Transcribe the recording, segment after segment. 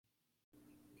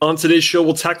On today's show,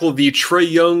 we'll tackle the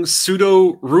Trae Young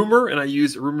pseudo rumor, and I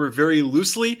use rumor very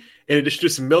loosely, in addition to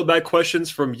some mailbag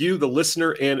questions from you, the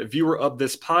listener and viewer of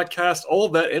this podcast. All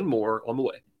of that and more on the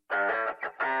way.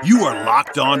 You are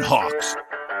Locked On Hawks,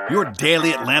 your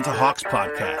daily Atlanta Hawks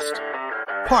podcast,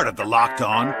 part of the Locked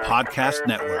On Podcast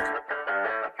Network.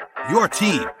 Your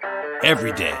team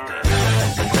every day.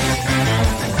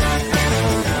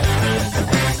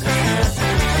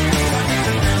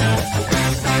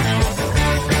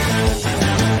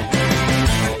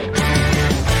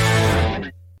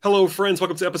 Hello, friends.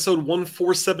 Welcome to episode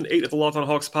 1478 of the Locked On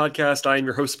Hawks podcast. I am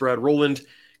your host, Brad Rowland,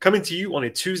 coming to you on a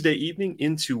Tuesday evening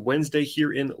into Wednesday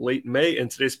here in late May. And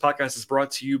today's podcast is brought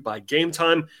to you by Game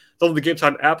Time. Download the Game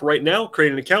Time app right now.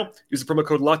 Create an account. Use the promo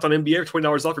code LOCKEDONNBA for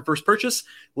 $20 off your first purchase.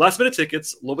 Last-minute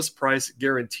tickets, lowest price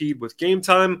guaranteed with Game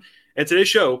Time. And today's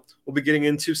show, we'll be getting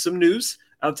into some news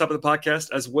at the top of the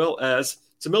podcast, as well as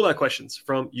some mailbag questions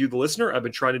from you, the listener. I've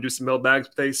been trying to do some mailbags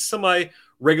with a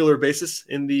semi-regular basis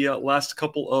in the last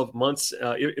couple of months,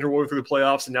 interwoven through the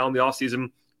playoffs and now in the offseason.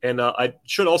 And I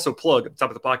should also plug at the top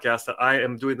of the podcast that I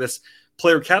am doing this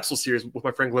player capsule series with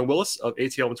my friend Glenn Willis of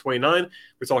ATL 29.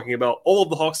 We're talking about all of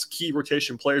the Hawks' key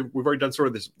rotation players. We've already done sort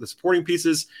of the supporting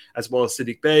pieces, as well as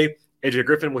Sadiq Bey, AJ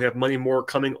Griffin. We have many more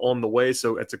coming on the way,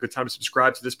 so it's a good time to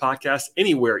subscribe to this podcast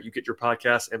anywhere you get your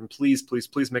podcasts. And please, please,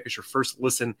 please make us your first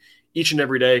listen each and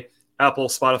every day. Apple,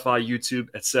 Spotify, YouTube,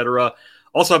 etc.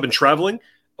 Also, I've been traveling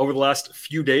over the last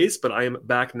few days, but I am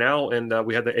back now, and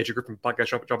we had the AJ Griffin podcast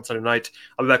drop on Sunday night.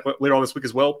 I'll be back later on this week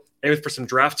as well, and for some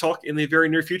draft talk in the very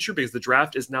near future, because the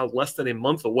draft is now less than a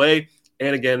month away,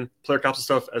 and again, player capsule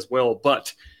stuff as well.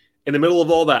 But in the middle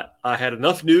of all that, I had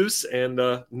enough news, and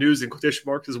news in quotation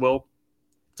marks as well,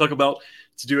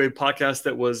 to do a podcast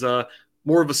that was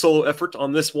more of a solo effort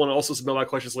on this one, also some mailbag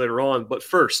questions later on. But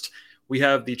first, we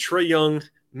have the Trae Young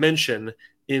mention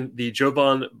in the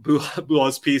Jovan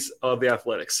Buah's piece of The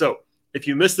Athletic. So if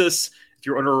you missed this, if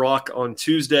you're under a rock on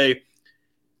Tuesday,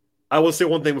 I will say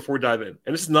one thing before we dive in,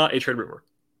 and this is not a trade rumor.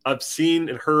 I've seen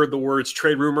and heard the words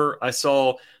trade rumor. I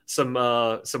saw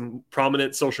some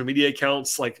prominent social media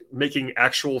accounts like making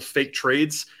actual fake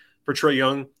trades for Trae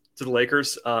Young to the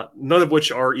Lakers, none of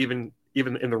which are even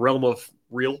in the realm of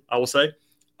real, I will say.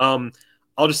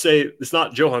 I'll just say it's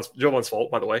not Jovan's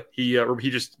fault, by the way. He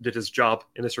just did his job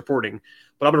in this reporting.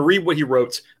 But I'm going to read what he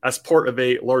wrote as part of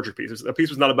a larger piece. The piece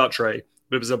was not about Trae,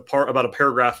 but it was about a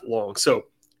paragraph long. So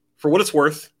for what it's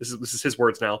worth, this is his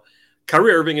words now.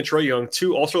 Kyrie Irving and Trae Young,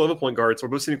 two all-star level point guards, were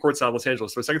both sitting courtside in Los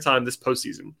Angeles for the second time this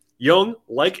postseason. Young,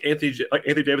 like Anthony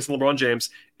Davis and LeBron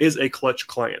James, is a clutch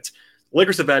client.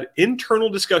 Lakers have had internal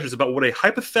discussions about what a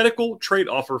hypothetical trade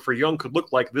offer for Young could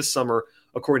look like this summer,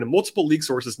 according to multiple league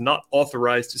sources not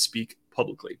authorized to speak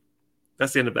publicly.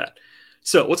 That's the end of that.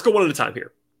 So let's go one at a time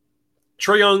here.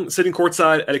 Trae Young sitting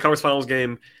courtside at a conference finals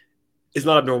game is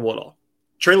not abnormal at all.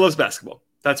 Trae loves basketball.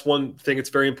 That's one thing it's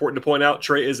very important to point out.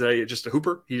 Trae is just a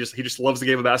hooper. He just loves the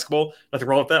game of basketball. Nothing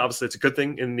wrong with that. Obviously, it's a good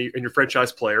thing in your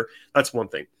franchise player. That's one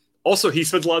thing. Also, he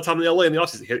spends a lot of time in LA in the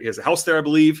offseason. He has a house there, I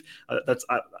believe. That's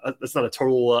not a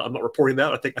total. I'm not reporting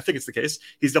that. I think it's the case.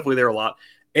 He's definitely there a lot.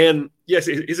 And yes,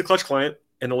 he's a Clutch client.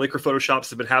 And the Laker Photoshops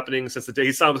have been happening since the day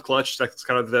he signed with Clutch. That's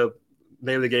kind of the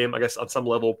name of the game, I guess, on some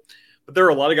level. But there are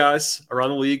a lot of guys around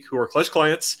the league who are Clutch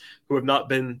clients who have not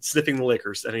been sniffing the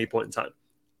Lakers at any point in time.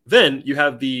 Then you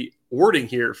have the wording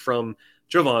here from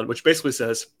Jovan, which basically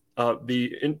says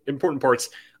the important parts,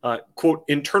 quote,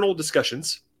 internal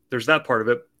discussions. There's that part of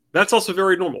it. That's also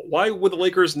very normal. Why would the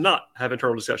Lakers not have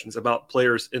internal discussions about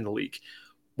players in the league?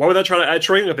 Why would they try to add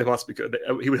Trae Young if they possibly could?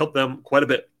 He would help them quite a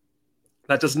bit.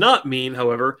 That does not mean,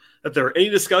 however, that there are any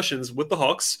discussions with the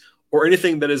Hawks or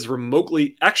anything that is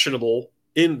remotely actionable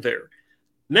in there.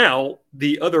 Now,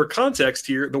 the other context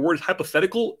here, the word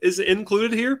hypothetical is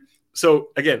included here.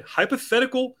 So, again,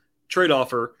 hypothetical trade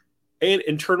offer and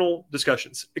internal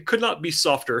discussions. It could not be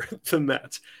softer than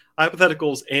that.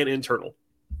 Hypotheticals and internal.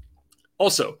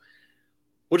 Also,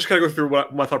 we'll just kind of go through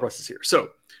my thought process here. So,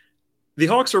 the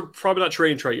Hawks are probably not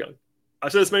trading Trae Young.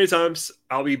 I've said this many times.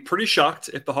 I'll be pretty shocked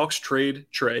if the Hawks trade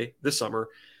Trae this summer,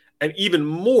 and even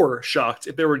more shocked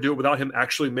if they were to do it without him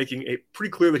actually making it pretty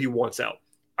clear that he wants out.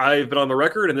 I've been on the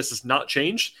record, and this has not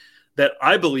changed, that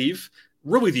I believe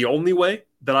really the only way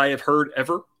that I have heard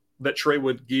ever that Trae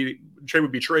would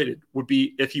be traded would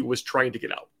be if he was trying to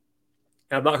get out.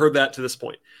 And I've not heard that to this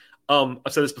point. I've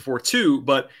said this before too,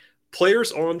 but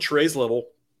players on Trae's level,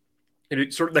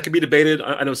 and that can be debated.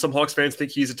 I know some Hawks fans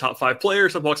think he's a top 5 player.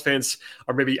 Some Hawks fans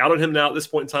are maybe out on him now at this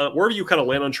point in time. Wherever you kind of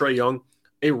land on Trae Young,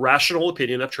 a rational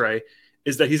opinion of Trae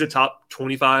is that he's a top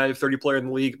 25, 30 player in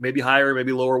the league, maybe higher,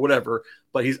 maybe lower, whatever.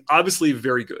 But he's obviously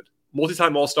very good.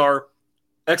 Multi-time All-Star,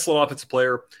 excellent offensive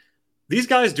player. These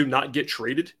guys do not get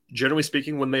traded, generally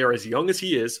speaking, when they are as young as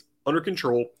he is, under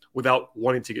control, without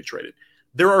wanting to get traded.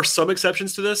 There are some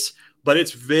exceptions to this, but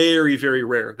it's very, very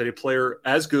rare that a player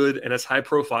as good and as high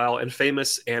profile and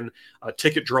famous and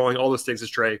ticket drawing, all those things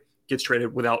as Trae, gets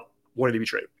traded without wanting to be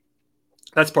traded.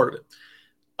 That's part of it.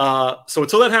 So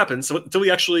until that happens, until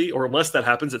we actually, or unless that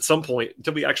happens at some point,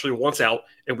 until we actually wants out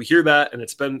and we hear that and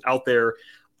it's been out there,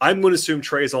 I'm going to assume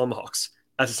Trae is on the Hawks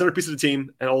as a centerpiece of the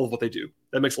team and all of what they do.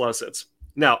 That makes a lot of sense.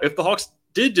 Now, if the Hawks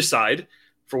did decide,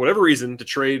 for whatever reason, to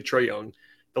trade Trae Young,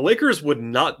 the Lakers would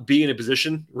not be in a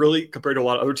position, really, compared to a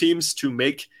lot of other teams, to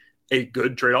make a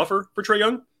good trade offer for Trae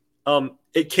Young.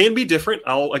 It can be different.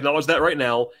 I'll acknowledge that right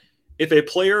now. If a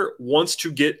player wants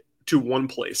to get to one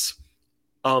place,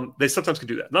 they sometimes can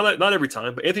do that. Not every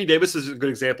time, but Anthony Davis is a good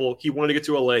example. He wanted to get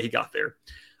to LA. He got there.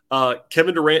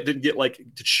 Kevin Durant didn't get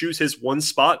to choose his one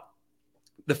spot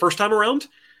the first time around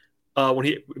when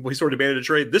he sort of demanded a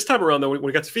trade. This time around, though, when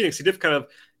he got to Phoenix, he did kind of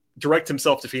direct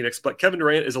himself to Phoenix. But Kevin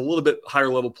Durant is a little bit higher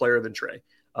level player than Trae,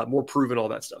 more proven, all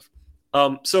that stuff.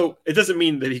 So it doesn't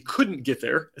mean that he couldn't get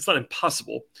there. It's not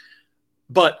impossible.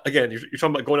 But again, you're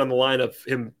talking about going down the line of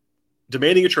him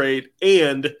demanding a trade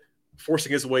and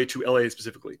forcing his way to LA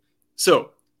specifically.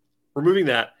 So removing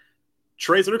that,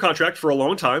 Trae's under contract for a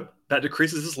long time. That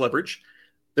decreases his leverage.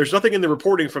 There's nothing in the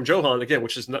reporting from Johan, again,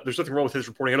 there's nothing wrong with his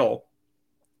reporting at all,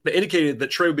 that indicated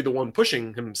that Trae would be the one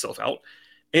pushing himself out.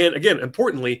 And again,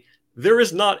 importantly, there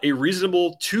is not a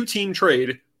reasonable two-team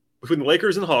trade between the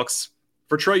Lakers and the Hawks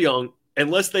for Trae Young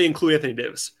unless they include Anthony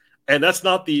Davis. And that's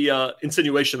not the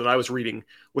insinuation that I was reading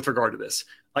with regard to this.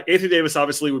 Anthony Davis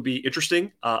obviously would be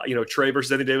interesting. Trae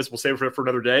versus Anthony Davis, we'll save it for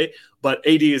another day. But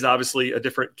AD is obviously a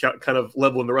different kind of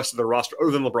level in the rest of the roster,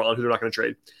 other than LeBron, who they're not going to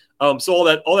trade. So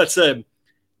all that said,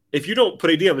 if you don't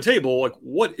put AD on the table,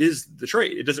 what is the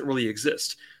trade? It doesn't really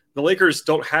exist. The Lakers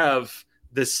don't have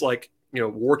this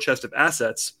war chest of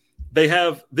assets. They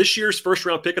have this year's first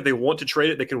round pick. If they want to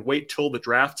trade it, they can wait till the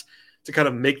draft to kind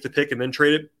of make the pick and then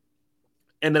trade it.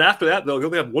 And then after that, they'll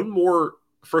only have one more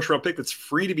first-round pick that's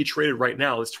free to be traded right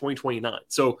now. It's 2029.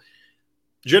 So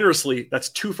generously, that's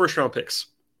 2 first-round picks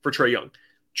for Trae Young.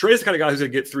 Trae is the kind of guy who's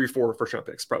going to get 3 or 4 first-round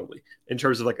picks probably in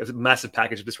terms of a massive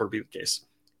package if this were to be the case.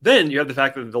 Then you have the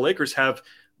fact that the Lakers have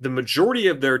the majority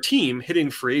of their team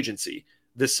hitting free agency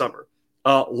this summer.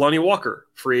 Lonnie Walker,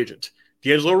 free agent.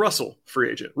 D'Angelo Russell, free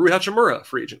agent. Rui Hachimura,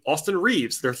 free agent. Austin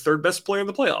Reeves, their third best player in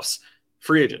the playoffs,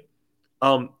 free agent.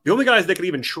 The only guys they could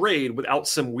even trade without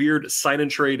some weird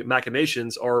sign-and-trade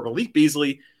machinations are Malik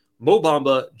Beasley, Mo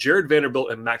Bamba, Jared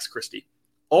Vanderbilt, and Max Christie.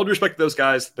 All due respect to those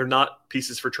guys, they're not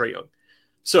pieces for Trae Young.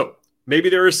 So maybe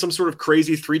there is some sort of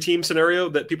crazy 3-team scenario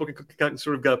that people can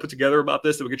sort of put together about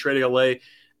this, that we could trade to LA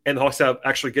and the Hawks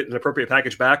actually get an appropriate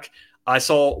package back. I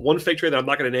saw one fake trade that I'm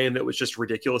not going to name that was just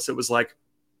ridiculous. It was like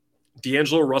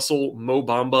D'Angelo Russell, Mo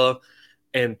Bamba,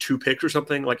 and 2 picks or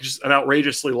something, just an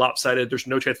outrageously lopsided, there's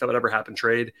no chance that would ever happen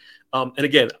trade. And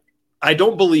again, I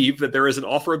don't believe that there is an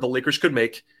offer the Lakers could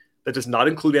make that does not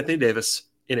include Anthony Davis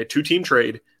in a 2-team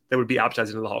trade that would be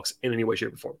appetizing to the Hawks in any way,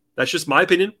 shape, or form. That's just my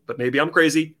opinion, but maybe I'm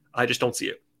crazy. I just don't see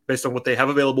it based on what they have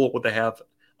available, what they have,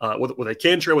 what they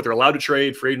can trade, what they're allowed to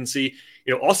trade, free agency.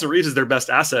 Austin Reeves is their best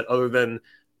asset other than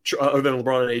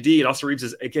LeBron and AD, and Austin Reeves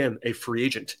is, again, a free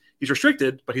agent. He's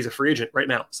restricted, but he's a free agent right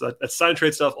now. So that's sign and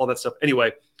trade stuff, all that stuff.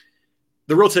 Anyway,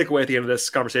 the real takeaway at the end of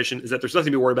this conversation is that there's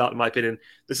nothing to be worried about, in my opinion.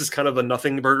 This is kind of a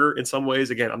nothing burger in some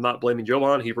ways. Again, I'm not blaming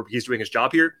Jovan. He's doing his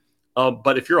job here.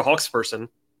 But if you're a Hawks person,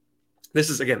 this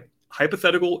is, again,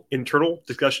 hypothetical internal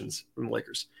discussions from the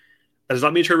Lakers. That does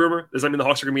not mean trade rumor. That does not mean the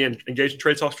Hawks are going to be engaged in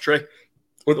trade talks for Trae,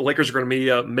 or the Lakers are going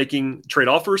to be making trade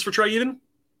offers for Trae even.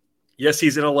 Yes,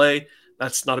 he's in LA.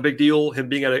 That's not a big deal. Him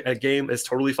being at a game is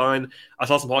totally fine. I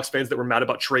saw some Hawks fans that were mad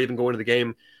about Trae even going to the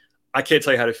game. I can't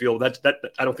tell you how to feel. That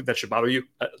I don't think that should bother you.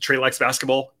 Trae likes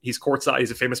basketball. He's courtside. He's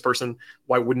a famous person.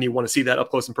 Why wouldn't he want to see that up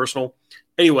close and personal?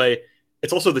 Anyway,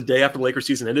 it's also the day after the Lakers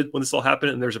season ended when this all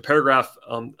happened, and there's a paragraph.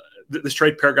 This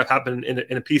trade paragraph happened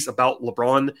in a piece about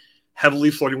LeBron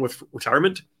heavily flirting with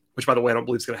retirement, which, by the way, I don't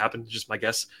believe is going to happen. It's just my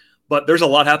guess. But there's a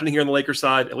lot happening here on the Lakers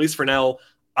side. At least for now,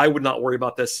 I would not worry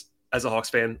about this as a Hawks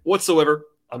fan whatsoever.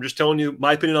 I'm just telling you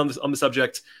my opinion on the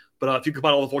subject. But if you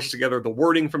combine all the forces together, the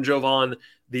wording from Jovan,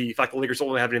 the fact the Lakers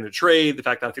don't have anything to trade, the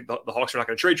fact that I think the Hawks are not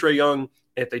going to trade Trae Young,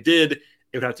 and if they did, it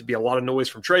would have to be a lot of noise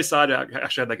from Trae's side to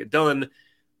actually have that get done.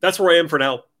 That's where I am for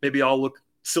now. Maybe I'll look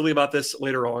silly about this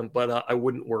later on, but I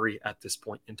wouldn't worry at this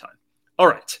point in time. All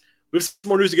right. We have some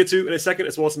more news to get to in a second,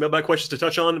 as well as some mailbag questions to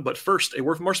touch on. But first, a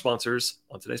word from our sponsors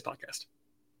on today's podcast.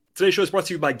 Today's show is brought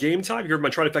to you by Game Time. You're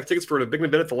trying to pack tickets for a big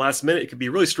event at the last minute. It can be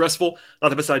really stressful, not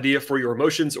the best idea for your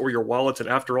emotions or your wallets. And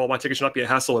after all, my tickets should not be a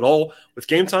hassle at all. With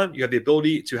Game Time, you have the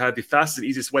ability to have the fastest and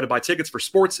easiest way to buy tickets for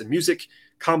sports and music,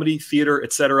 comedy, theater,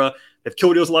 etc. They have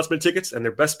killer deals on last minute tickets, and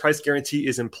their best price guarantee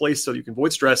is in place so you can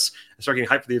avoid stress and start getting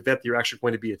hyped for the event that you're actually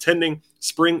going to be attending.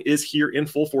 Spring is here in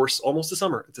full force, almost to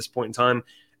summer at this point in time.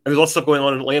 And there's lots of stuff going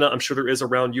on in Atlanta. I'm sure there is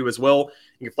around you as well.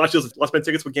 You can flash deals, last minute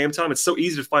tickets with Game Time. It's so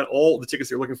easy to find all the tickets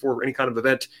you're looking for any kind of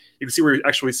event. You can see where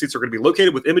actually seats are going to be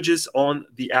located with images on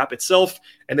the app itself.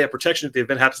 And they have protection if the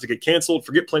event happens to get canceled.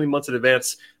 Forget planning months in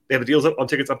advance. They have deals up on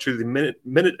tickets up to the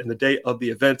minute and the day of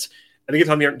the event. And the Game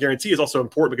Time guarantee is also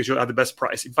important because you'll have the best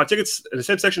price. You can find tickets in the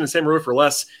same section in the same row for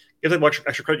less. Give them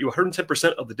extra credit, you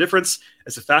 110% of the difference.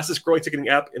 It's the fastest growing ticketing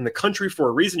app in the country for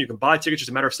a reason. You can buy tickets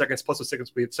just a matter of seconds, plus those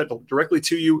tickets will be sent directly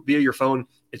to you via your phone.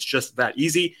 It's just that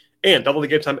easy. And download the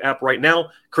Game Time app right now.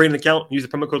 Create an account, use the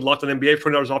promo code LOCKEDONNBA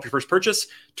for $20 off your first purchase.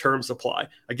 Terms apply.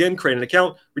 Again, create an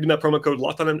account, redeem that promo code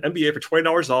LOCKEDONNBA for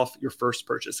 $20 off your first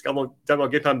purchase.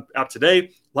 Download Game Time app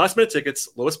today. Last minute tickets,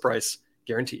 lowest price,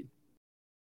 guaranteed.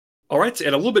 All right,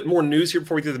 and a little bit more news here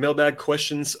before we get to the mailbag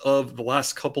questions of the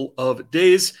last couple of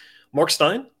days. Mark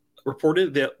Stein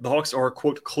reported that the Hawks are,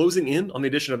 quote, closing in on the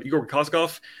addition of Igor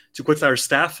Kokoskov to Quinn Snyder's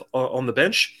staff on the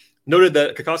bench. Noted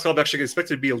that Kokoskov actually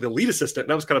expected to be the lead assistant, and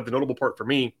that was kind of the notable part for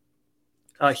me.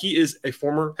 He is a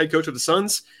former head coach of the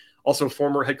Suns, also a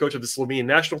former head coach of the Slovenian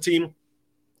national team.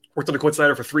 Worked under Quinn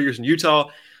Snyder for 3 years in Utah.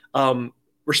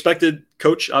 Respected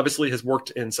coach, obviously, has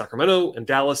worked in Sacramento and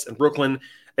Dallas and Brooklyn.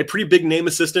 A pretty big name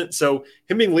assistant. So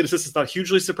him being lead assistant is not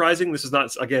hugely surprising. This is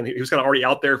not, again, he was kind of already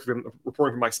out there from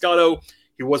reporting for Mike Scotto.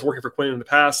 He was working for Quinn in the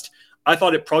past. I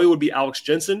thought it probably would be Alex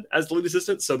Jensen as the lead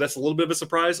assistant. So that's a little bit of a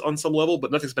surprise on some level,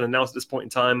 but nothing's been announced at this point in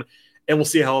time. And we'll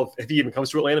see if he even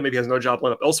comes to Atlanta. Maybe he has no job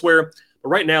lined up elsewhere. But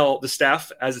right now, the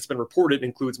staff, as it's been reported,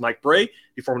 includes Mike Bray,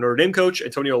 the former Notre Dame coach,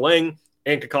 Antonio Lang,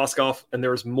 and Kokoskov, and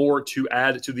there's more to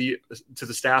add to the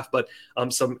staff, but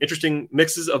some interesting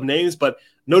mixes of names. But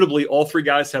notably, all three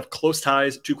guys have close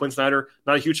ties to Quinn Snyder.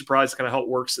 Not a huge surprise, kind of how it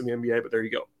works in the NBA, but there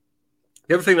you go.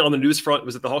 The other thing on the news front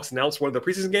was that the Hawks announced one of their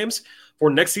preseason games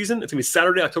for next season. It's going to be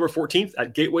Saturday, October 14th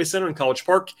at Gateway Center in College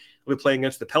Park. They'll be playing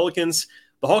against the Pelicans.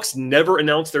 The Hawks never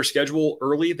announce their schedule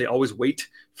early. They always wait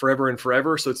forever and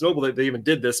forever. So it's notable that they even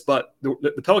did this, but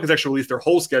the Pelicans actually released their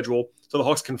whole schedule. So the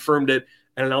Hawks confirmed it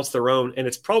and announced their own. And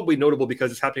it's probably notable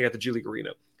because it's happening at the G League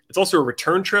Arena. It's also a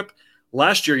return trip.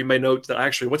 Last year, you may note that I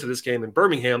actually went to this game in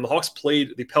Birmingham. The Hawks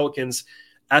played the Pelicans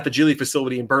at the G League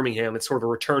facility in Birmingham. It's sort of a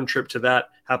return trip to that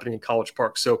happening in College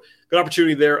Park. So good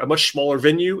opportunity there, a much smaller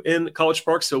venue in College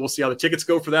Park. So we'll see how the tickets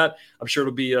go for that. I'm sure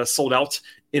it'll be sold out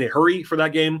in a hurry for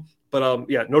that game. But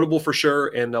yeah, notable for sure.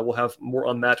 And we'll have more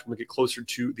on that when we get closer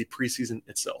to the preseason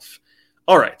itself.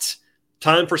 All right.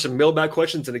 Time for some mailbag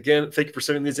questions. And again, thank you for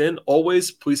sending these in.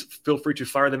 Always, please feel free to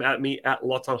fire them at me at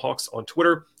LockedOnHawks on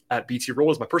Twitter, at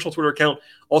BTRoll is my personal Twitter account.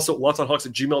 Also,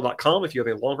 LockedOnHawks@gmail.com. If you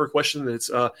have a longer question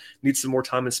that needs some more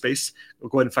time and space, we'll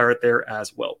go ahead and fire it there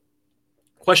as well.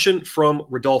 Question from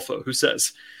Rodolfo, who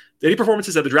says, did any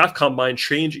performances at the draft combine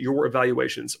change your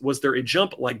evaluations? Was there a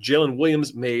jump like Jalen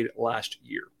Williams made last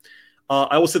year?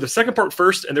 I will say the second part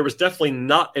first, and there was definitely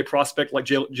not a prospect like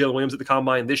Jalen Williams at the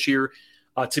combine this year.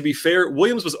 To be fair,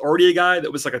 Williams was already a guy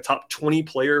that was like a top 20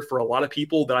 player for a lot of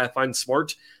people that I find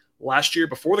smart last year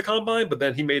before the combine, but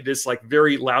then he made this like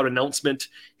very loud announcement.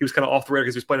 He was kind of off the radar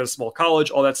because he was playing at a small college,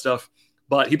 all that stuff.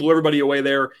 But he blew everybody away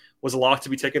there, was a lock to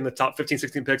be taking the top 15,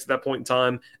 16 picks at that point in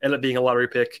time, ended up being a lottery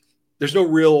pick. There's no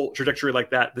real trajectory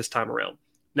like that this time around.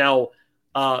 Now,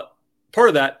 part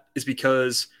of that is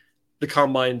because the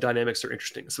combine dynamics are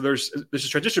interesting. So there's a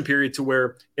transition period to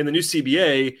where in the new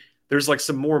CBA, there's like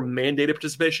some more mandated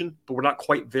participation, but we're not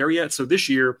quite there yet. So this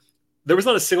year, there was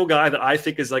not a single guy that I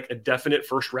think is like a definite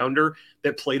first rounder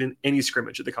that played in any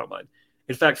scrimmage at the combine.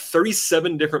 In fact,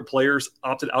 37 different players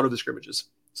opted out of the scrimmages.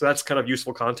 So that's kind of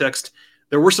useful context.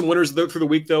 There were some winners through the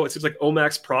week, though. It seems like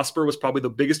Omax Prosper was probably the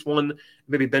biggest one,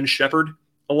 maybe Ben Shepherd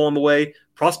along the way.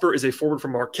 Prosper is a forward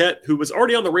from Marquette who was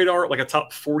already on the radar, like a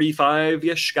top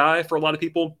 45-ish guy for a lot of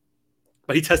people.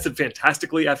 But he tested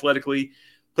fantastically athletically,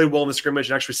 played well in the scrimmage,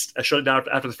 and actually shut it down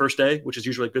after the first day, which is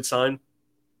usually a good sign.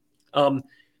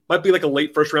 Might be like a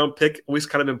late first-round pick, at least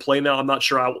kind of in play now. I'm not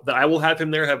sure that I will have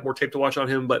him there, have more tape to watch on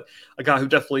him, but a guy who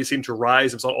definitely seemed to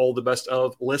rise and was on all the best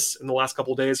of lists in the last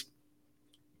couple of days.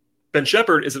 Ben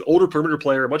Shepherd is an older perimeter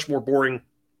player, much more boring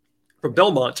from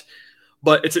Belmont,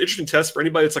 but it's an interesting test for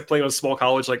anybody that's like playing on a small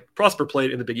college. Like Prosper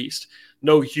played in the Big East.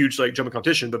 No huge like jumping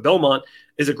competition, but Belmont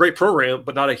is a great program,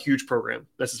 but not a huge program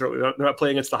necessarily. They're not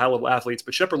playing against the high-level athletes,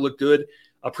 but Shepherd looked good.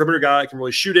 A perimeter guy, can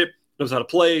really shoot it. knows how to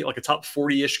play, like a top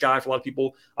 40-ish guy for a lot of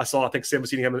people. I think Sam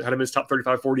Vecini had him in his top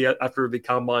 35, 40 after the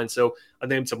combine. So a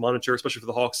name to monitor, especially for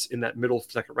the Hawks in that middle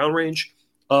second round range.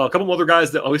 A couple of other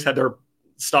guys that always had their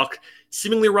stock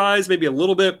seemingly rise maybe a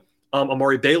little bit.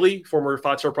 Amari Bailey, former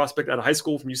 5-star prospect out of high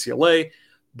school from UCLA.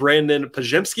 Brandon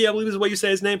Pajemski, I believe is the way you say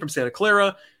his name, from Santa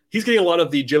Clara. He's getting a lot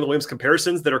of the Jalen Williams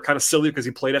comparisons that are kind of silly because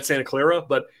he played at Santa Clara,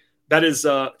 but that is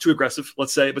too aggressive,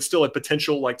 let's say, but still a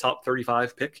potential like top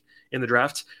 35 pick in the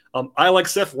draft. I like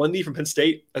Seth Lundy from Penn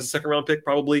State as a second-round pick,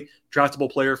 probably draftable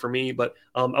player for me, but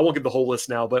I won't give the whole list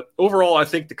now. But overall, I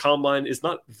think the combine is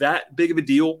not that big of a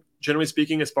deal, generally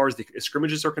speaking, as far as the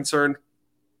scrimmages are concerned.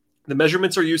 The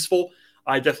measurements are useful.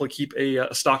 I definitely keep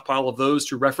a stockpile of those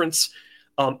to reference.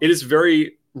 It is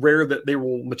very rare that they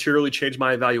will materially change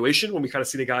my evaluation when we kind of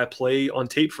see the guy play on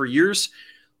tape for years.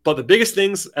 But the biggest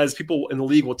things, as people in the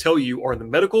league will tell you, are the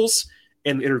medicals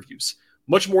and the interviews.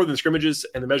 Much more than the scrimmages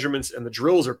and the measurements, and the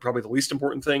drills are probably the least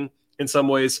important thing in some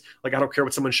ways. Like, I don't care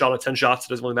what someone shot on 10 shots. It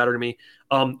doesn't really matter to me.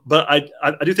 But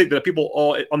I do think that people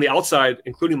all on the outside,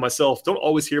 including myself, don't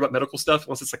always hear about medical stuff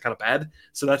unless it's like kind of bad.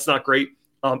 So that's not great.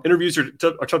 Interviews are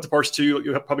tough to parse too.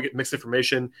 You'll probably get mixed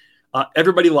information.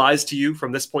 Everybody lies to you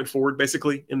from this point forward,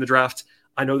 basically, in the draft.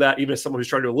 I know that, even as someone who's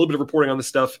trying to do a little bit of reporting on this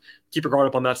stuff, keep your guard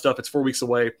up on that stuff. It's 4 weeks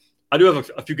away. I do have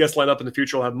a few guests lined up in the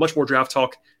future. I'll have much more draft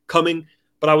talk coming,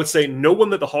 but I would say no one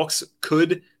that the Hawks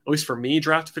could, at least for me,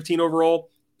 draft 15 overall,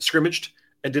 scrimmaged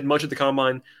and did much at the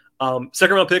combine.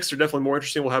 Second round picks are definitely more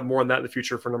interesting. We'll have more on that in the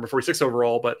future for number 46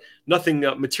 overall, but nothing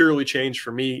materially changed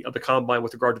for me at the combine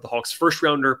with regard to the Hawks first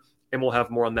rounder, and we'll have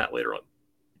more on that later on.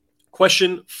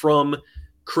 Question from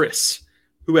Chris,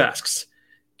 who asks,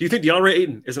 do you think DeAndre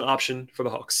Ayton is an option for the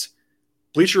Hawks?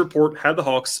 Bleacher Report had the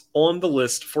Hawks on the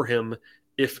list for him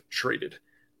if traded.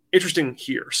 Interesting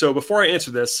here. So before I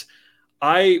answer this,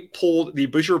 I pulled the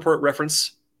Bleacher Report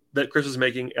reference that Chris was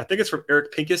making. I think it's from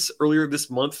Eric Pincus earlier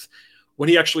this month, when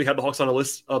he actually had the Hawks on a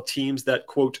list of teams that,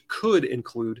 quote, could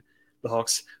include the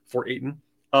Hawks for Ayton.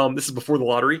 This is before the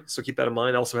lottery, so keep that in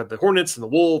mind. I also have the Hornets and the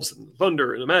Wolves and the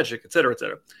Thunder and the Magic, et cetera, et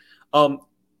cetera.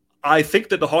 I think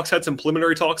that the Hawks had some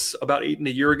preliminary talks about Ayton a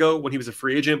year ago when he was a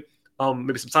free agent,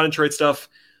 maybe some sign and trade stuff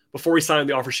before he signed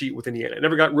the offer sheet with Indiana. It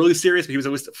never got really serious, but he was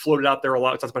at least floated out there a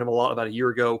lot. We talked about him a lot about a year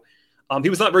ago.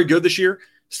 He was not very good this year.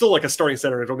 Still like a starting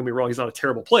center. Don't get me wrong. He's not a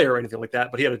terrible player or anything like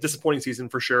that, but he had a disappointing season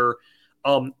for sure.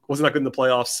 Was not good in the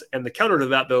playoffs. And the counter to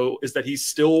that, though, is that he's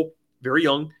still very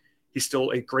young. He's still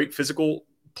a great physical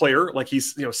player. Like,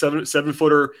 he's,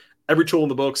 7-footer, every tool in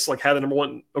the books, like, had the number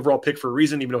one overall pick for a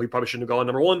reason, even though he probably shouldn't have gone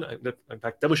number one. In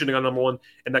fact, definitely shouldn't have gone number one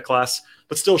in that class,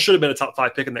 but still should have been a top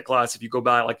 5 pick in that class if you go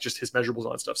by like just his measurables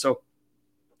on stuff. So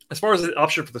as far as an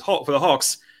option for the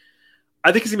Hawks,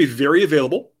 I think he's gonna be very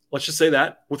available. Let's just say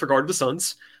that with regard to the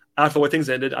Suns. After the way things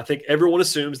ended, I think everyone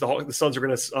assumes the Suns are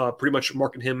going to pretty much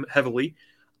market him heavily.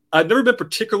 I've never been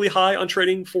particularly high on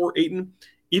trading for Ayton,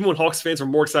 even when Hawks fans were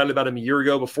more excited about him a year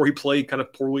ago before he played kind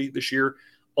of poorly this year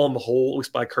on the whole, at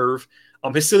least by curve.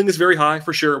 His ceiling is very high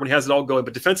for sure when he has it all going,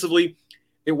 but defensively,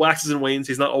 it waxes and wanes.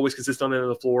 He's not always consistent on the end of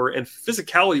the floor. And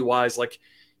physicality-wise, like,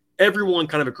 everyone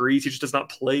kind of agrees, he just does not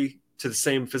play to the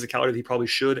same physicality that he probably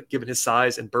should, given his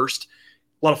size and burst.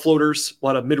 A lot of floaters, a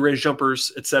lot of mid-range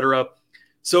jumpers, etc.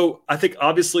 So I think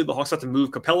obviously the Hawks have to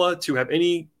move Capella to have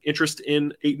any interest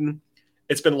in Ayton.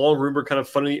 It's been long rumored, kind of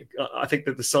funny. I think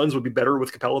that the Suns would be better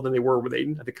with Capella than they were with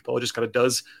Ayton. I think Capella just kind of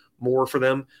does more for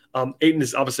them. Ayton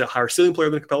is obviously a higher ceiling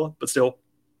player than Capella, but still.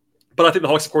 But I think the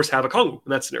Hawks, of course, have Okongwu in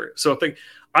that scenario. So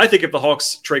I think if the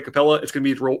Hawks trade Capella, it's going to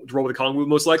be to roll with Okongwu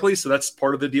most likely. So that's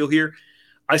part of the deal here.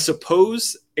 I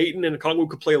suppose Ayton and Okongwu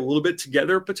could play a little bit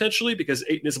together potentially, because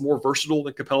Ayton is more versatile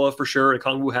than Capella for sure.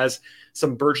 Okongwu has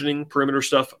some burgeoning perimeter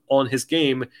stuff on his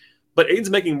game, but Ayton's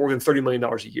making more than $30 million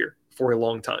a year for a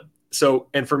long time. So,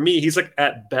 and for me, he's like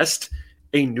at best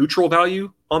a neutral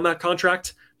value on that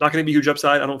contract. Not going to be huge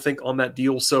upside, I don't think, on that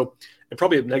deal. So, and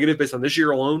probably a negative based on this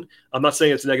year alone. I'm not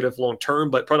saying it's a negative long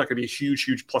term, but probably not going to be a huge,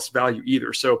 huge plus value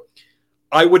either. So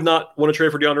I would not want to trade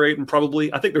for DeAndre Ayton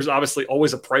probably. I think there's obviously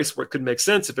always a price where it could make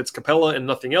sense if it's Capella and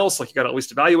nothing else. Like, you got to at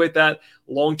least evaluate that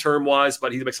long-term wise,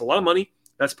 but he makes a lot of money.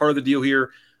 That's part of the deal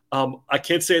here. I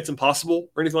can't say it's impossible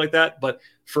or anything like that, but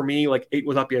for me, like, Ayton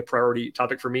would not be a priority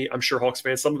topic for me. I'm sure Hawks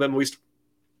fans, some of them at least,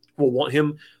 will want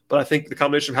him, but I think the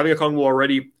combination of having Okongwu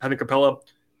already, having Capella,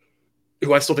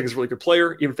 who I still think is a really good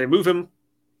player, even if they move him,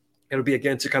 it would be,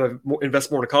 again, to kind of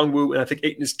invest more in Okongwu. And I think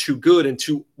Ayton is too good and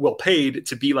too well paid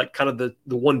to be like kind of the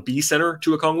 1B center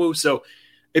to Okongwu. So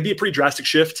it'd be a pretty drastic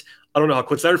shift. I don't know how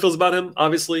Quinn Snyder feels about him,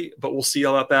 obviously, but we'll see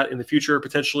about that in the future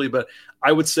potentially. But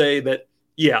I would say that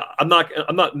Yeah, I'm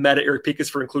not mad at Eric Pincus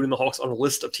for including the Hawks on a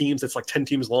list of teams that's like 10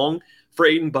 teams long for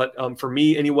Ayton. But for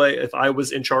me, anyway, if I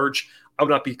was in charge, I would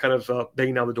not be kind of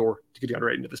banging down the door to get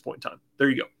DeAndre Ayton at this point in time. There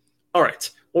you go. All right.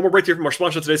 One more break here from our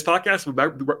sponsor of today's podcast.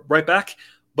 We'll be right back.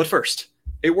 But first,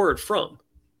 a word from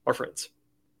our friends.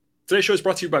 Today's show is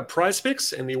brought to you by Prize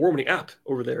Picks, and the award-winning app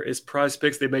over there is Prize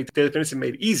Picks. They make daily fantasy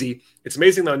made easy. It's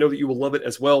amazing that I know that you will love it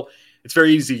as well. It's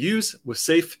very easy to use with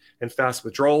safe and fast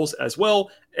withdrawals as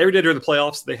well. Every day during the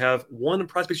playoffs, they have one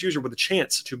Prize Picks user with a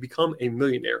chance to become a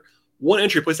millionaire. One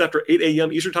entry placed after 8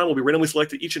 a.m. Eastern time will be randomly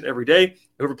selected each and every day.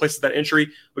 Whoever places that entry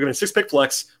will get a 6-pick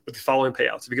flex with the following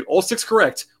payouts. If you get all 6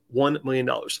 correct, $1 million.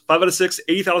 5 out of 6,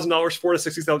 $80,000. 4 out of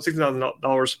 6,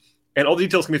 $60,000. And all the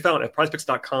details can be found at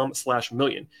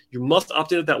prizepicks.com/million. You must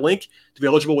opt in at that link to be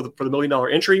eligible for the $1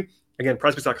 million entry. Again,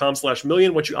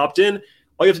 prizepicks.com/million. Once you opt in,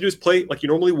 all you have to do is play like you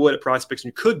normally would at Prize Picks, and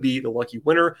you could be the lucky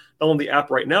winner. Download the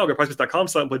app right now. Go to prizepicks.com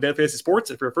and play Dan Fantasy Sports.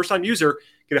 And for a first-time user,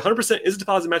 get a 100% instant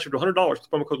deposit match up to $100 with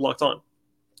promo code Locked On.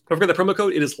 Don't forget that promo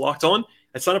code. It is Locked On.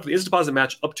 And sign up for the instant deposit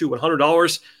match up to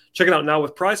 $100. Check it out now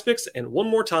with Prize Picks. And one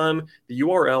more time, the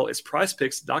URL is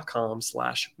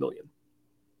prizepicks.com/million.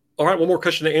 All right, one more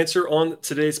question to answer on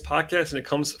today's podcast, and it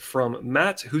comes from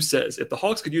Matt, who says, if the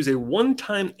Hawks could use a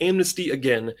one-time amnesty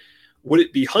again, would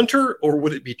it be Hunter or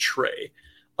would it be Trae?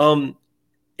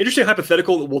 Interesting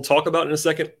hypothetical that we'll talk about in a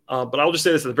second, but I'll just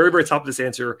say this at the very, very top of this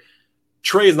answer.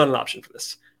 Trae is not an option for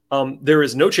this. There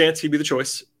is no chance he'd be the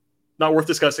choice. Not worth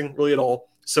discussing, really, at all.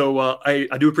 So I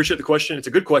do appreciate the question. It's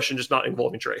a good question, just not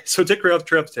involving Trae. So take Trae off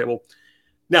the table.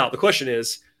 Now, the question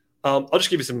is, I'll just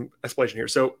give you some explanation here.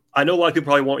 So I know a lot of people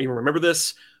probably won't even remember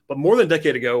this, but more than a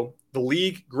decade ago, the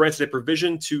league granted a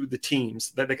provision to the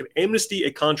teams that they could amnesty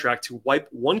a contract to wipe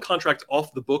one contract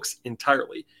off the books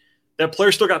entirely. That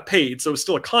player still got paid, so it was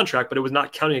still a contract, but it was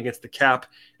not counting against the cap.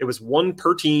 It was one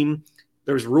per team.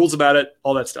 There was rules about it,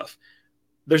 all that stuff.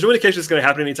 There's no indication it's going to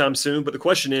happen anytime soon, but the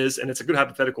question is, and it's a good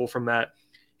hypothetical from Matt,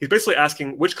 he's basically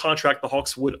asking which contract the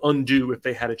Hawks would undo if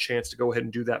they had a chance to go ahead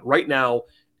and do that right now,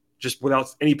 just without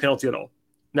any penalty at all.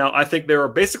 Now, I think there are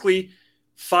basically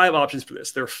 5 options for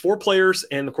this. There are 4 players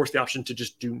and, of course, the option to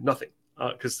just do nothing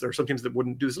because there are some teams that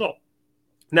wouldn't do this at all.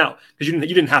 Now, because you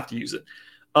didn't have to use it.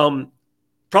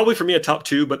 Probably for me, a top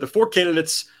 2, but the 4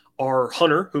 candidates are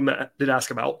Hunter, who Matt did ask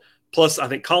about, plus I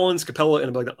think Collins, Capella,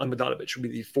 and Bogdanovic would be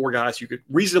the 4 guys you could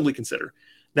reasonably consider.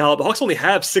 Now, the Hawks only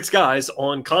have 6 guys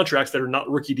on contracts that are not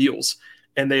rookie deals,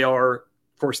 and they are,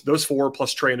 of course, those 4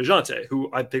 plus Trae and DeJounte, who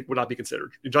I think would not be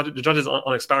considered. DeJounte is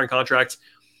on expiring contracts.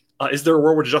 Is there a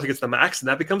world where DeJounte gets the max and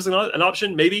that becomes an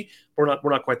option? Maybe. We're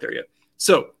not quite there yet.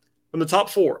 So from the top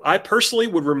 4, I personally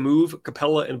would remove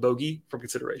Capella and Bogey from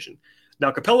consideration.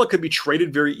 Now, Capella could be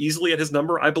traded very easily at his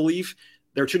number, I believe.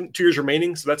 There are 2 years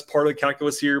remaining, so that's part of the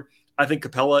calculus here. I think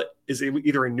Capella is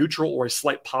either a neutral or a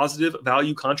slight positive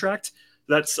value contract.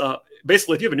 That's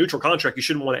basically, if you have a neutral contract, you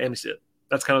shouldn't want to amnesty it.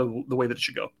 That's kind of the way that it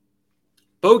should go.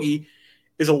 Bogey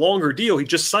is a longer deal. He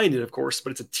just signed it, of course, but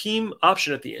it's a team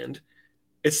option at the end.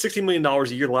 It's $60 million a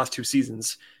year the last 2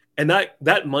 seasons. And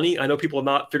that money, I know people have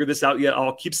not figured this out yet.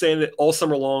 I'll keep saying it all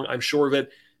summer long. I'm sure of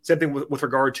it. Same thing with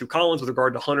regard to Collins, with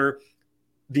regard to Hunter.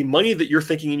 The money that you're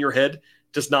thinking in your head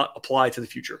does not apply to the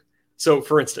future. So,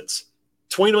 for instance,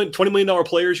 $20 million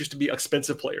players used to be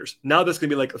expensive players. Now that's going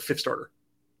to be like a 5th starter,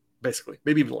 basically,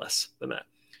 maybe even less than that.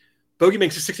 Bogey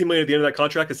makes $60 million at the end of that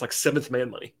contract. It's like 7th man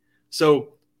money.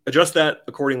 So adjust that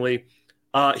accordingly.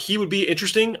 He would be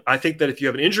interesting. I think that if you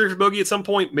have an injury for Bogey at some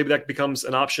point, maybe that becomes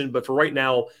an option. But for right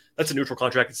now, that's a neutral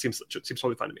contract. It seems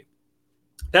totally fine to me.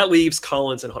 That leaves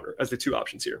Collins and Hunter as the 2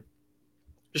 options here.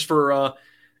 Just for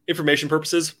information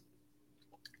purposes,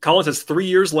 Collins has 3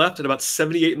 years left at about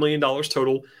 $78 million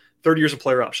total, 30 years of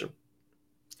player option.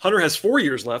 Hunter has 4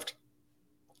 years left,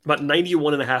 about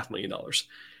 $91.5 million.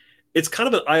 It's kind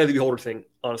of an eye of the beholder thing,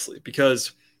 honestly,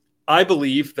 because I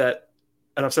believe that,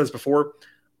 and I've said this before,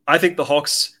 I think the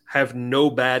Hawks have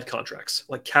no bad contracts,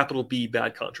 like capital B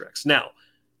bad contracts. Now,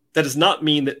 that does not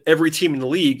mean that every team in the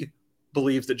league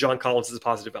believes that John Collins is a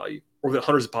positive value, or that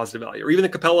Hunter is a positive value, or even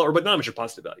that Capella or Bogdanovic are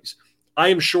positive values. I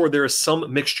am sure there is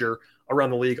some mixture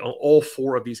around the league on all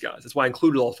 4 of these guys. That's why I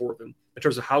included all 4 of them in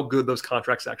terms of how good those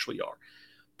contracts actually are.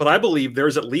 But I believe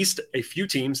there's at least a few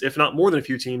teams, if not more than a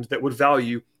few teams, that would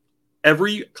value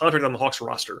every contract on the Hawks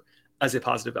roster as a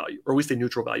positive value, or at least a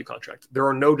neutral value contract. There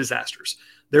are no disasters.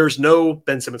 There's no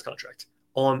Ben Simmons contract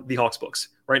on the Hawks books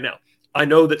right now. I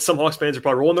know that some Hawks fans are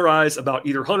probably rolling their eyes about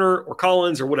either Hunter or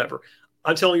Collins or whatever.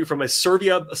 I'm telling you from a survey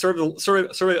of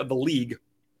the league,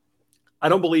 I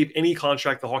don't believe any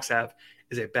contract the Hawks have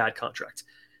is a bad contract.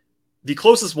 The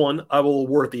closest one I will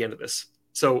award at the end of this.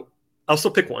 So I'll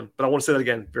still pick one, but I want to say that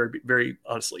again very, very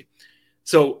honestly.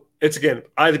 So it's, again,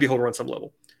 eye of the beholder on some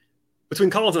level. Between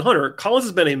Collins and Hunter, Collins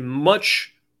has been a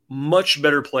much, much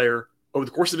better player over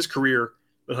the course of his career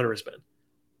than Hunter has been.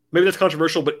 Maybe that's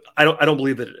controversial, but I don't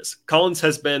believe that it is. Collins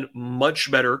has been much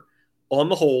better on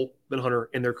the whole than Hunter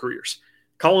in their careers.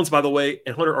 Collins, by the way,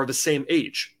 and Hunter are the same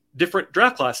age. Different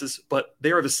draft classes, but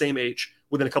they are the same age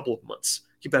within a couple of months.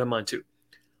 Keep that in mind too.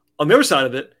 On the other side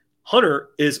of it, Hunter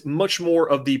is much more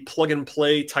of the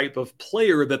plug-and-play type of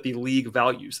player that the league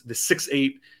values. The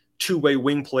 6'8", two-way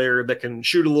wing player that can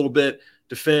shoot a little bit,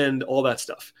 defend, all that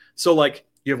stuff. So, like,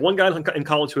 you have one guy in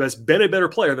Collins who has been a better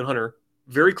player than Hunter,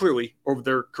 very clearly, over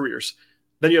their careers.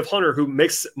 Then you have Hunter, who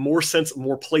makes more sense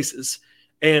more places.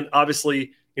 And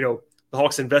obviously, the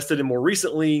Hawks invested in more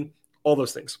recently, all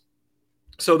those things.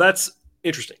 So that's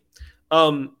interesting.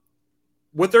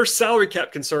 With their salary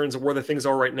cap concerns and where the things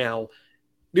are right now,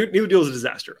 New Deal is a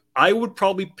disaster. I would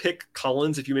probably pick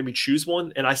Collins if you made me choose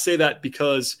one. And I say that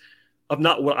because of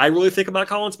not what I really think about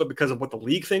Collins, but because of what the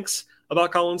league thinks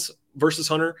about Collins versus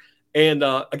Hunter. And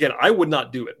again, I would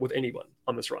not do it with anyone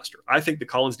on this roster. I think the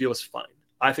Collins deal is fine.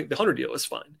 I think the Hunter deal is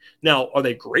fine. Now, are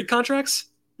they great contracts?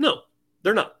 No,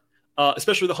 they're not.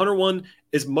 Especially the Hunter one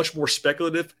is much more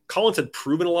speculative. Collins had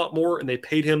proven a lot more, and they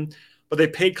paid him, but they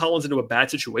paid Collins into a bad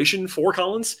situation for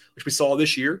Collins, which we saw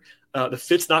this year. The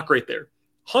fit's not great there.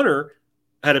 Hunter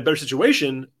had a better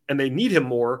situation, and they need him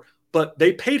more, but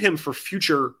they paid him for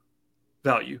future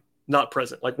value, not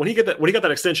present. Like when he got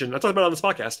that extension, I talked about it on this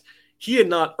podcast, he had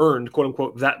not earned, quote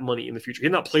unquote, that money in the future. He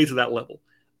had not played to that level.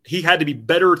 He had to be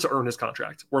better to earn his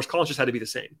contract, whereas Collins just had to be the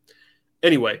same.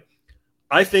 Anyway,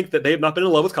 I think that they have not been in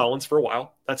love with Collins for a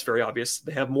while. That's very obvious.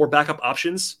 They have more backup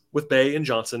options with Bey and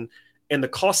Johnson, and the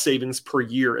cost savings per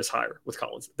year is higher with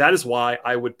Collins. That is why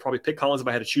I would probably pick Collins if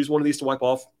I had to choose one of these to wipe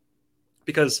off,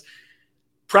 because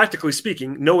practically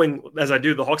speaking, knowing as I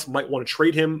do, the Hawks might want to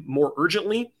trade him more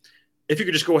urgently. If you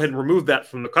could just go ahead and remove that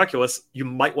from the calculus, you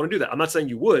might want to do that. I'm not saying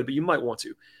you would, but you might want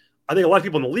to. I think a lot of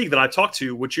people in the league that I talked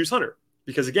to would choose Hunter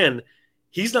because, again,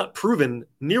 he's not proven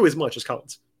nearly as much as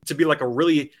Collins to be like a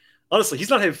really – honestly, he's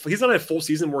not had a full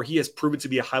season where he has proven to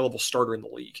be a high-level starter in the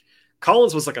league.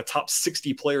 Collins was like a top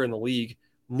 60 player in the league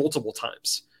multiple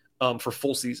times for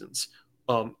full seasons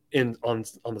on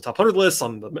the top 100 lists,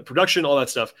 on the production, all that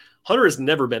stuff. Hunter has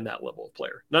never been that level of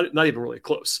player, not even really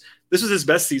close. This was his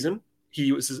best season.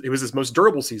 It was his most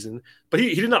durable season, but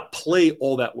he did not play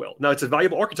all that well. Now, it's a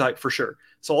valuable archetype for sure.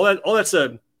 So all that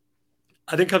said,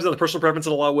 I think comes down to personal preference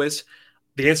in a lot of ways.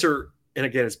 The answer, and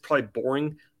again, it's probably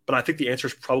boring, but I think the answer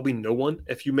is probably no one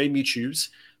if you made me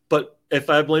choose. But if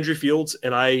I have Landry Fields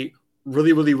and I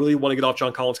really, really, really want to get off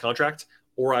John Collins' contract,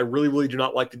 or I really, really do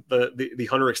not like the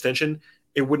Hunter extension,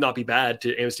 it would not be bad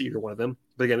to amnesty either one of them.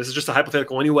 But again, this is just a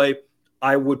hypothetical anyway.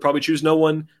 I would probably choose no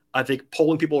one. I think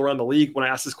polling people around the league, when I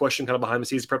asked this question kind of behind the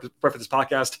scenes prep for this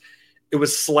podcast, it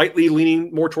was slightly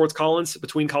leaning more towards Collins,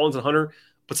 between Collins and Hunter,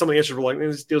 but some of the answers were like,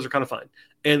 these deals are kind of fine.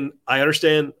 And I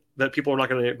understand that people are not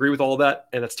going to agree with all of that,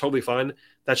 and that's totally fine.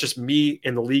 That's just me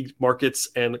and the league markets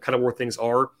and kind of where things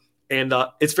are. And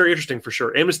it's very interesting for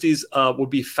sure. Amnesties would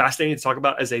be fascinating to talk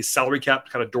about as a salary cap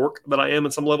kind of dork that I am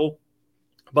at some level.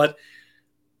 But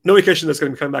no indication that's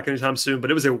going to be coming back anytime soon, but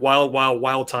it was a wild, wild,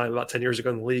 wild time about 10 years ago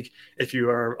in the league. If you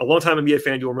are a long-time NBA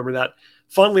fan, you'll remember that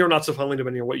fondly or not so fondly,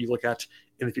 depending on what you look at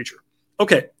in the future.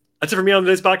 Okay, that's it for me on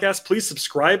today's podcast. Please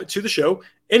subscribe to the show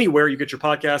anywhere you get your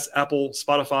podcasts, Apple,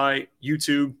 Spotify,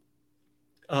 YouTube,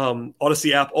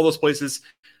 Odyssey app, all those places.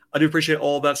 I do appreciate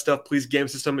all of that stuff. Please, Game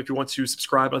System, if you want to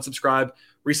subscribe, unsubscribe,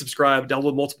 resubscribe,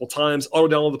 download multiple times,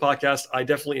 auto-download the podcast. I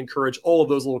definitely encourage all of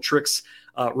those little tricks.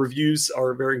 Reviews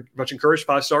are very much encouraged.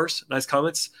 5 stars, nice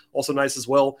comments, also nice as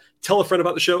well. Tell a friend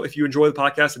about the show if you enjoy the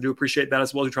podcast. I do appreciate that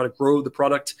as well. We try to grow the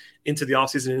product into the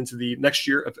offseason and into the next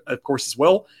year, of course, as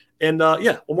well. And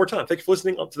one more time, thank you for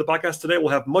listening to the podcast today. We'll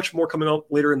have much more coming out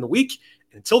later in the week.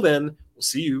 And until then, we'll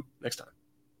see you next time.